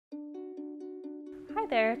Hi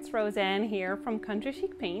there, it's Rosanne here from Country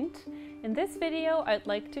Chic Paint. In this video, I'd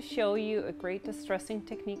like to show you a great distressing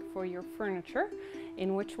technique for your furniture,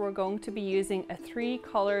 in which we're going to be using a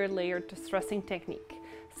 3-color layered distressing technique.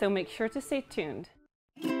 So make sure to stay tuned.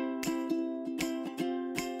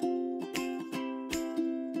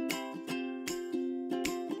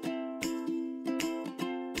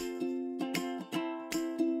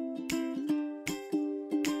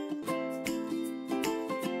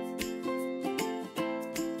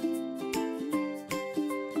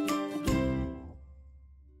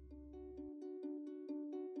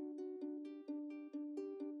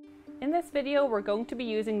 In this video, we're going to be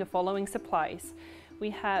using the following supplies. We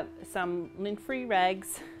have some lint-free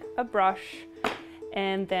rags, a brush,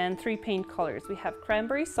 and then 3 paint colors. We have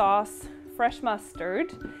cranberry sauce, fresh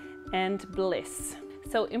mustard, and bliss.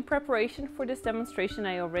 So in preparation for this demonstration,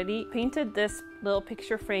 I already painted this little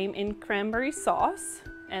picture frame in cranberry sauce,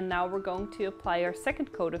 and now we're going to apply our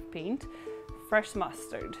second coat of paint, fresh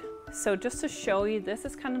mustard. So just to show you, this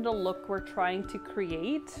is kind of the look we're trying to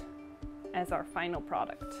create as our final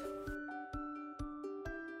product.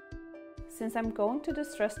 Since I'm going to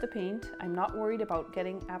distress the paint, I'm not worried about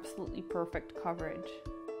getting absolutely perfect coverage.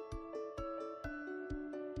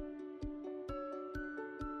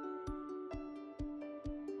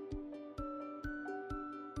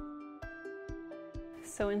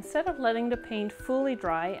 So instead of letting the paint fully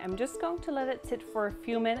dry, I'm just going to let it sit for a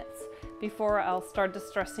few minutes before I'll start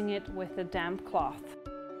distressing it with a damp cloth.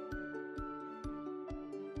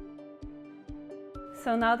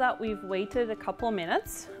 So now that we've waited a couple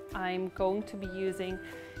minutes, I'm going to be using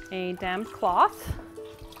a damp cloth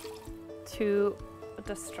to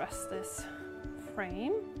distress this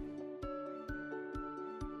frame.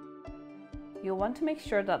 You'll want to make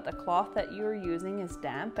sure that the cloth that you're using is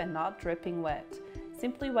damp and not dripping wet.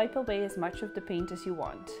 Simply wipe away as much of the paint as you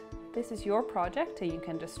want. This is your project and you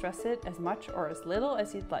can distress it as much or as little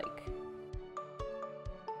as you'd like.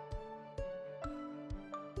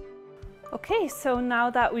 Okay, so now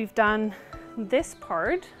that we've done this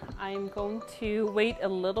part, I'm going to wait a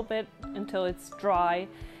little bit until it's dry,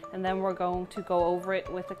 and then we're going to go over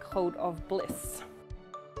it with a coat of bliss.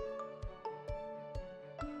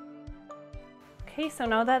 Okay, so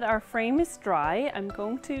now that our frame is dry, I'm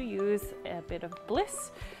going to use a bit of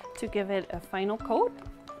bliss to give it a final coat,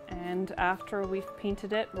 and after we've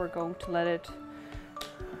painted it, we're going to let it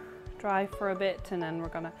dry for a bit, and then we're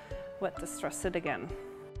gonna wet distress it again.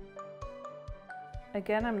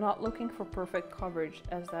 Again, I'm not looking for perfect coverage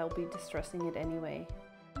as I'll be distressing it anyway.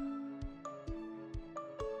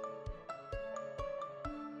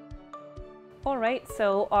 Alright,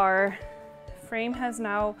 so our frame has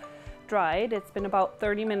now dried. It's been about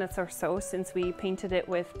 30 minutes or so since we painted it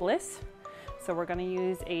with bliss. So we're going to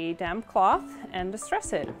use a damp cloth and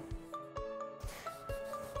distress it.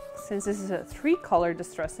 Since this is a 3-color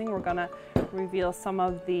distressing, we're going to reveal some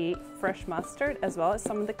of the fresh mustard as well as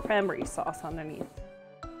some of the cranberry sauce underneath.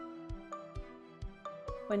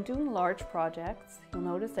 When doing large projects, you'll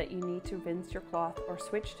notice that you need to rinse your cloth or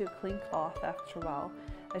switch to a clean cloth after a while,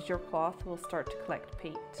 as your cloth will start to collect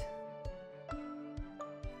paint.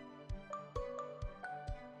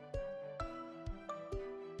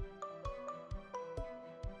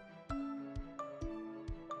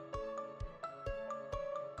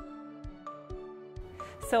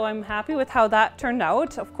 So I'm happy with how that turned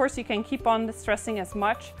out. Of course, you can keep on distressing as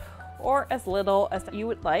much or as little as you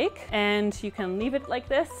would like, and you can leave it like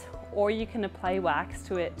this, or you can apply wax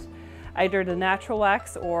to it, either the natural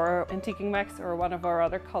wax or antiquing wax or one of our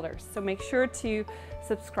other colors. So make sure to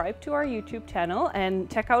subscribe to our YouTube channel and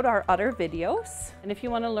check out our other videos. And if you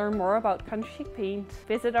want to learn more about Country Chic Paint,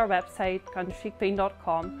 visit our website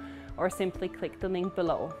countrychicpaint.com or simply click the link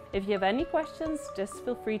below. If you have any questions, just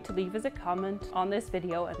feel free to leave us a comment on this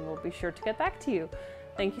video and we'll be sure to get back to you.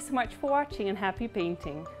 Thank you so much for watching and happy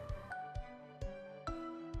painting.